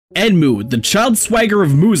Enmu, the child swagger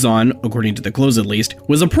of Muzan, according to the clothes at least,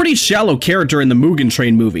 was a pretty shallow character in the Mugen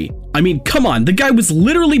Train movie. I mean, come on, the guy was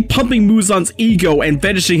literally pumping Muzan's ego and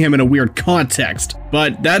fetishing him in a weird context.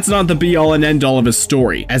 But that's not the be-all and end-all of his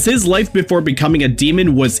story, as his life before becoming a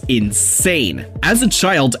demon was insane. As a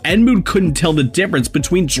child, Enmu couldn't tell the difference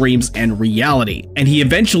between dreams and reality, and he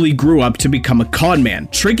eventually grew up to become a conman,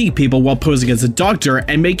 tricking people while posing as a doctor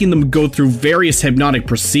and making them go through various hypnotic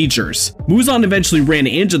procedures. Muzan eventually ran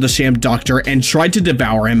into the sham doctor and tried to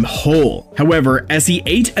devour him whole. However, as he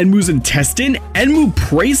ate Enmu's intestine, Enmu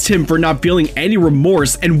praised him for not feeling any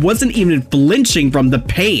remorse and wasn't even flinching from the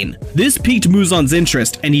pain. This piqued Muzan's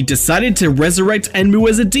interest, and he decided to resurrect Enmu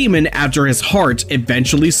as a demon after his heart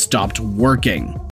eventually stopped working.